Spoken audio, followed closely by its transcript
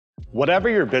Whatever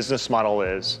your business model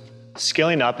is,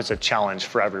 scaling up is a challenge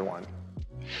for everyone.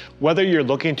 Whether you're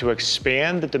looking to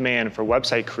expand the demand for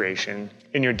website creation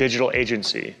in your digital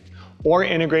agency or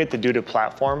integrate the Duda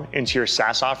platform into your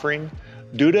SaaS offering,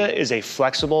 Duda is a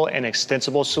flexible and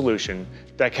extensible solution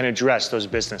that can address those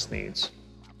business needs.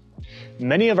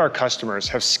 Many of our customers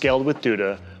have scaled with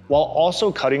Duda while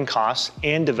also cutting costs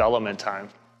and development time.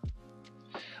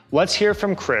 Let's hear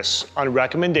from Chris on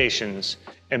recommendations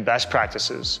and best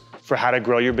practices for how to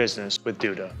grow your business with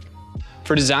Duda.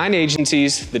 For design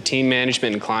agencies, the team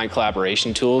management and client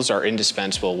collaboration tools are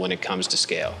indispensable when it comes to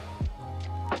scale.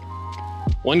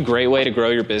 One great way to grow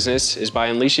your business is by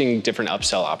unleashing different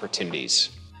upsell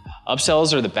opportunities.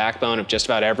 Upsells are the backbone of just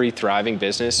about every thriving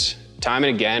business. Time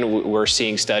and again, we're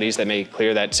seeing studies that make it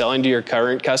clear that selling to your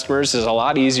current customers is a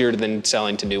lot easier than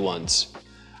selling to new ones.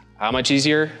 How much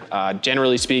easier?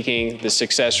 Generally speaking, the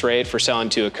success rate for selling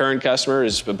to a current customer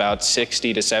is about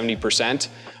 60 to 70%,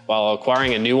 while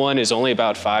acquiring a new one is only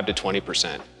about 5 to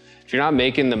 20%. If you're not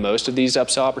making the most of these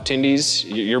upsell opportunities,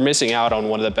 you're missing out on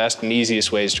one of the best and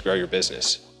easiest ways to grow your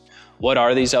business. What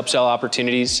are these upsell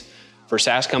opportunities? For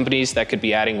SaaS companies, that could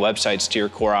be adding websites to your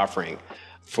core offering.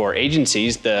 For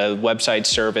agencies, the websites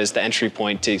serve as the entry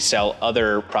point to sell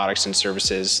other products and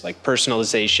services like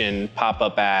personalization,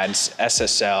 pop-up ads,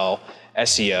 SSL,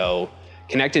 SEO,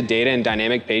 connected data and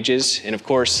dynamic pages, and of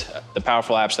course, the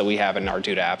powerful apps that we have in our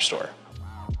Duda App Store.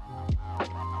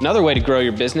 Another way to grow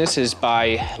your business is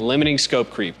by limiting scope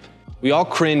creep. We all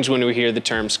cringe when we hear the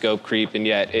term scope creep, and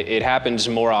yet it happens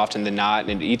more often than not,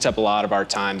 and it eats up a lot of our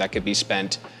time that could be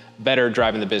spent better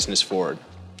driving the business forward.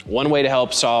 One way to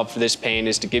help solve this pain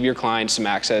is to give your clients some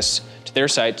access to their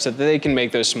site so that they can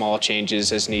make those small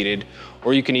changes as needed,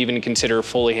 or you can even consider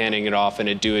fully handing it off in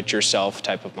a do-it-yourself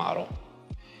type of model.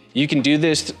 You can do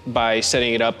this by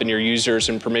setting it up in your users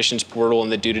and permissions portal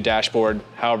in the Duda dashboard.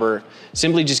 However,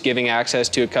 simply just giving access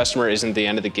to a customer isn't the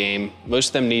end of the game. Most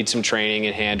of them need some training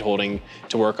and hand-holding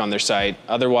to work on their site.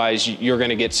 Otherwise, you're going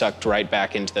to get sucked right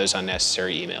back into those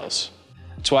unnecessary emails.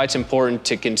 That's why it's important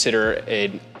to consider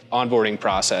an onboarding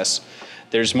process.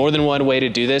 There's more than one way to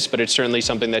do this, but it's certainly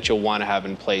something that you'll want to have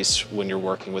in place when you're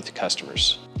working with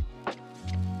customers.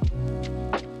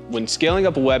 When scaling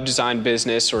up a web design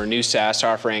business or a new SaaS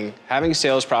offering, having a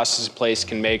sales process in place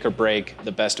can make or break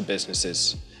the best of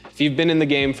businesses. If you've been in the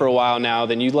game for a while now,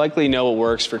 then you likely know what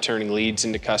works for turning leads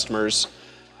into customers.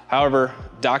 However,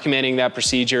 documenting that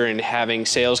procedure and having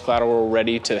sales collateral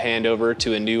ready to hand over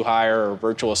to a new hire or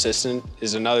virtual assistant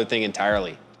is another thing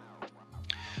entirely.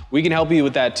 We can help you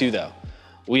with that too, though.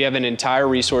 We have an entire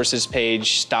resources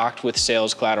page stocked with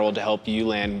sales collateral to help you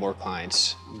land more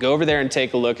clients. Go over there and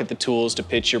take a look at the tools to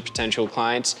pitch your potential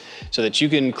clients so that you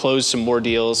can close some more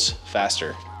deals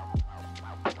faster.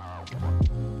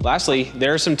 Lastly,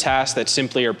 there are some tasks that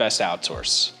simply are best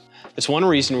outsourced. That's one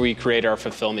reason we create our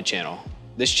fulfillment channel.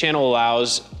 This channel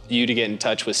allows you to get in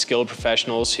touch with skilled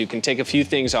professionals who can take a few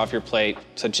things off your plate,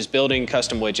 such as building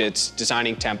custom widgets,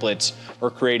 designing templates,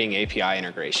 or creating API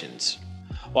integrations.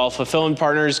 While a fulfillment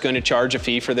partner is going to charge a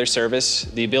fee for their service,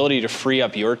 the ability to free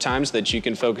up your time so that you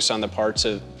can focus on the parts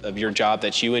of your job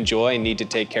that you enjoy and need to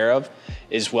take care of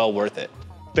is well worth it.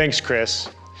 Thanks, Chris.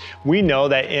 We know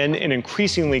that in an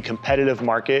increasingly competitive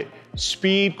market,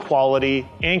 speed, quality,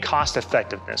 and cost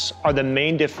effectiveness are the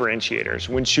main differentiators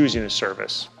when choosing a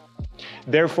service.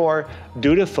 Therefore,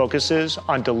 Duda focuses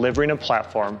on delivering a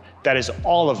platform that is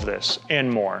all of this and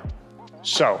more.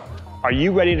 So, are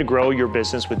you ready to grow your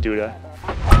business with Duda?